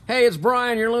Hey, it's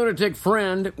Brian, your lunatic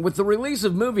friend. With the release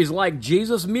of movies like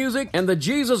Jesus Music and the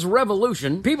Jesus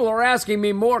Revolution, people are asking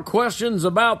me more questions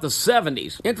about the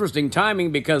 70s. Interesting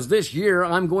timing because this year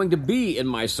I'm going to be in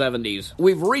my 70s.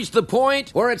 We've reached the point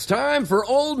where it's time for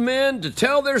old men to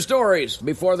tell their stories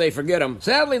before they forget them.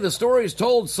 Sadly, the stories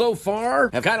told so far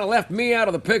have kind of left me out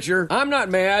of the picture. I'm not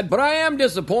mad, but I am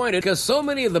disappointed because so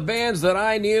many of the bands that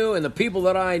I knew and the people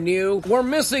that I knew were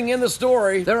missing in the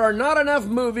story. There are not enough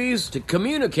movies to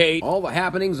communicate all the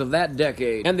happenings of that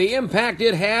decade and the impact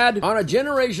it had on a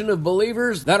generation of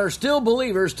believers that are still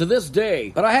believers to this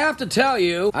day. But I have to tell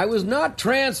you, I was not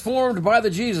transformed by the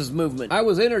Jesus movement. I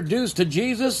was introduced to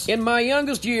Jesus in my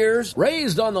youngest years,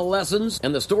 raised on the lessons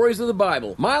and the stories of the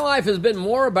Bible. My life has been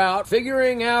more about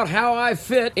figuring out how I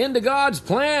fit into God's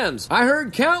plans. I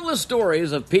heard countless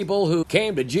stories of people who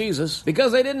came to Jesus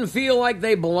because they didn't feel like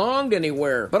they belonged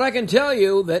anywhere. But I can tell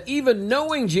you that even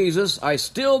knowing Jesus, I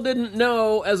still didn't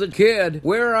know as a kid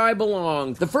where I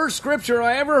belonged. The first scripture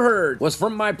I ever heard was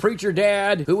from my preacher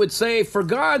dad, who would say, "For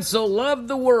God so loved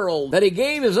the world that he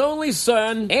gave his only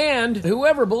son, and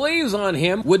whoever believes on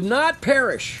him would not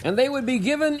perish, and they would be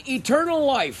given eternal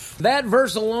life." That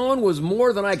verse alone was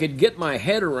more than I could get my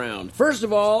head around. First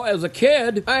of all, as a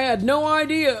kid, I had no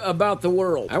idea about the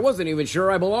world. I wasn't even sure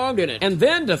I belonged in it. And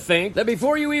then to think that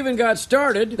before you even got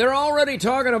started, they're already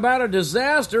talking about a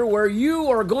disaster where you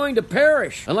are going to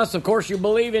perish. Unless, of course, you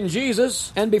believe in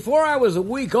Jesus. And before I was a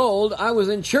week old, I was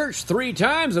in church 3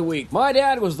 times a week. My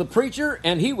dad was the preacher,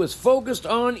 and he was focused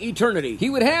on eternity. He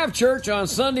would have church on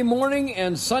Sunday morning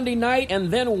and Sunday night and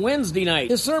then Wednesday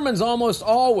night. His sermons almost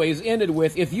always ended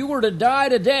with, "If you were to die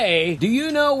today, do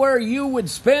you know where you would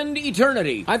spend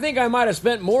eternity?" I think I might have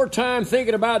spent more time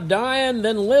thinking about dying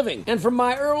than living. And from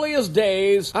my earliest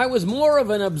days, I was more of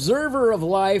an observer of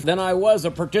life than I was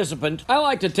a participant. I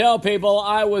like to tell people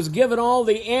I was given all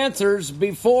the answers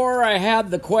before I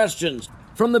had the questions.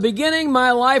 From the beginning,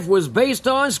 my life was based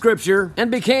on Scripture and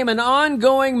became an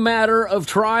ongoing matter of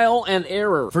trial and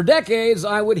error. For decades,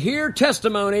 I would hear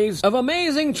testimonies of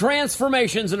amazing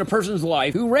transformations in a person's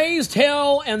life who raised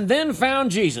hell and then found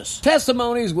Jesus.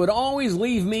 Testimonies would always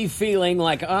leave me feeling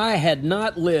like I had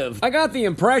not lived. I got the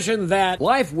impression that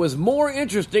life was more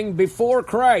interesting before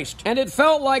Christ, and it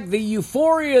felt like the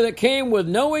euphoria that came with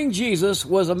knowing Jesus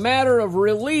was a matter of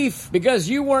relief because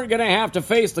you weren't going to have to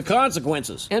face the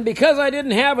consequences. And because I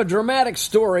didn't have a dramatic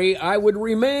story, I would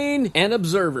remain an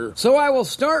observer. So I will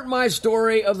start my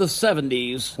story of the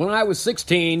 70s when I was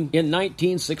 16 in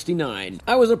 1969.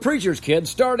 I was a preacher's kid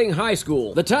starting high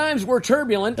school. The times were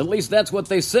turbulent, at least that's what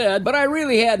they said, but I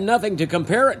really had nothing to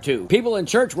compare it to. People in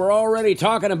church were already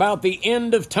talking about the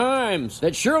end of times,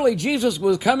 that surely Jesus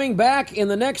was coming back in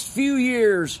the next few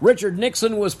years. Richard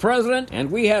Nixon was president,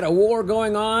 and we had a war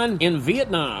going on in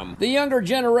Vietnam. The younger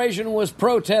generation was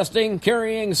protesting,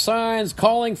 carrying signs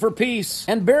calling for peace,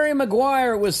 and Barry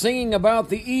Maguire was singing about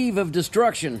the eve of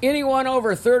destruction. Anyone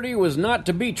over 30 was not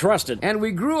to be trusted, and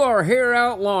we grew our hair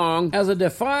out long as a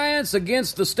defiance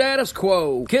against the status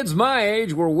quo. Kids my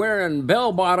age were wearing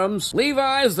bell-bottoms,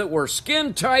 Levi's that were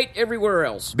skin-tight everywhere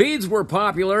else. Beads were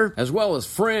popular, as well as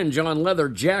fringe on leather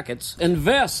jackets, and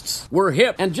vests were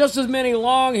hip, and just as many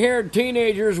long-haired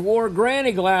teenagers wore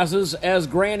granny glasses as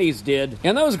grannies did.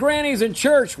 And those grannies in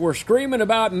church were screaming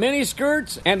about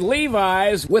miniskirts and Levi's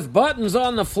with buttons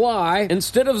on the fly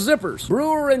instead of zippers.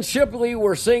 Brewer and Shipley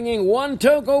were singing "One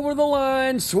Toke Over the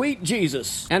Line, Sweet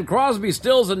Jesus." And Crosby,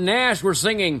 Stills, and Nash were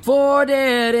singing "For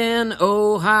Dead in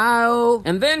Ohio."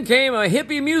 And then came a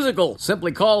hippie musical,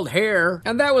 simply called Hair,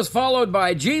 and that was followed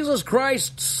by Jesus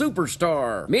Christ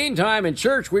Superstar. Meantime, in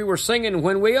church, we were singing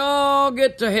 "When We All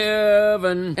Get to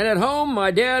Heaven." And at home, my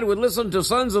dad would listen to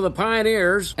Sons of the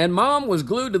Pioneers, and Mom was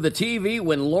glued to the TV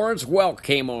when Lawrence Welk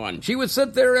came on. She would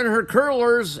sit there in her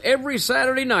curlers every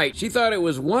Saturday night. She thought it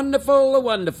was wonderful,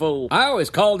 wonderful. I always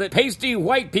called it pasty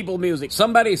white people music.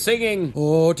 Somebody singing,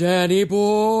 "Oh, Danny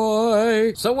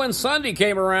boy." So when Sunday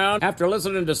came around, after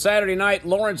listening to Saturday Night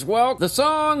Lawrence Welk, the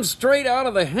song straight out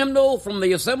of the hymnal from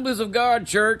the Assemblies of God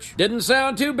Church didn't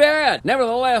sound too bad.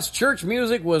 Nevertheless, church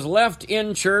music was left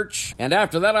in church, and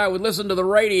after that I would listen to the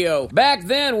radio. Back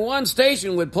then, one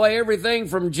station would play everything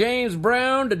from James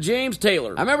Brown to James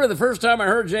Taylor. I remember the first time I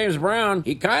heard James Brown,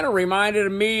 he kind of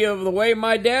reminded me of the way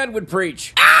my dad would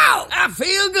preach. Ow! Wow, I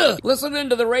feel good. Listening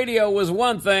to the radio was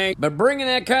one thing, but bringing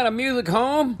that kind of music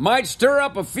home might stir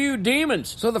up a few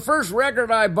demons. So the first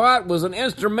record I bought was an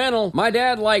instrumental. My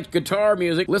dad liked guitar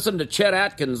music, listened to Chet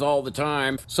Atkins all the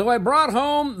time. So I brought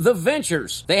home The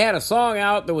Ventures. They had a song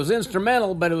out that was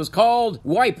instrumental, but it was called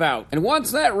Wipeout. And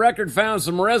once that record found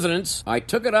some resonance, I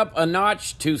took it up a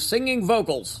notch to singing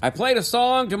vocals. I played a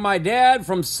song to my dad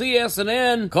from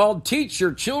CS&N called Teach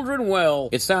Your Children Well.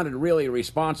 It sounded really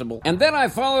responsible. And then I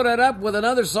followed it up with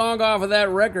another song off of that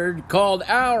record called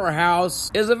Our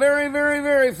House Is a Very, Very,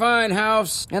 Very Fine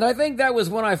House. And I think that was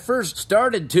when I first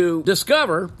started to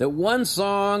discover that one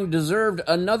song deserved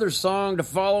another song to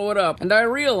follow it up. And I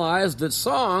realized that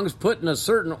songs put in a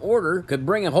certain order could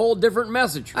bring a whole different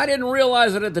message. I didn't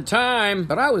realize it at the time,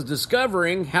 but I was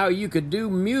discovering how you could do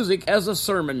music as a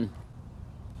sermon.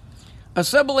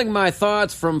 Assembling my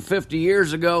thoughts from 50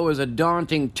 years ago is a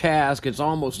daunting task. It's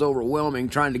almost overwhelming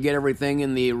trying to get everything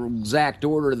in the exact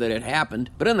order that it happened.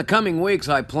 But in the coming weeks,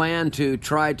 I plan to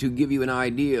try to give you an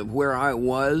idea of where I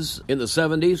was in the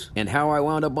 70s and how I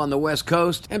wound up on the West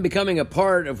Coast and becoming a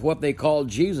part of what they call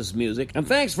Jesus music. And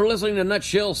thanks for listening to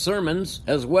Nutshell Sermons,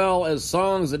 as well as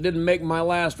songs that didn't make my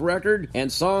last record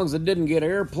and songs that didn't get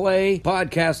airplay.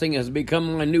 Podcasting has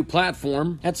become my new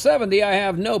platform. At 70, I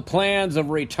have no plans of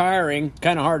retiring.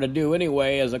 Kind of hard to do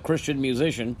anyway as a Christian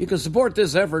musician. You can support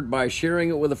this effort by sharing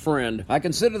it with a friend. I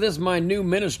consider this my new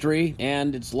ministry,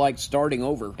 and it's like starting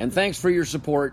over. And thanks for your support.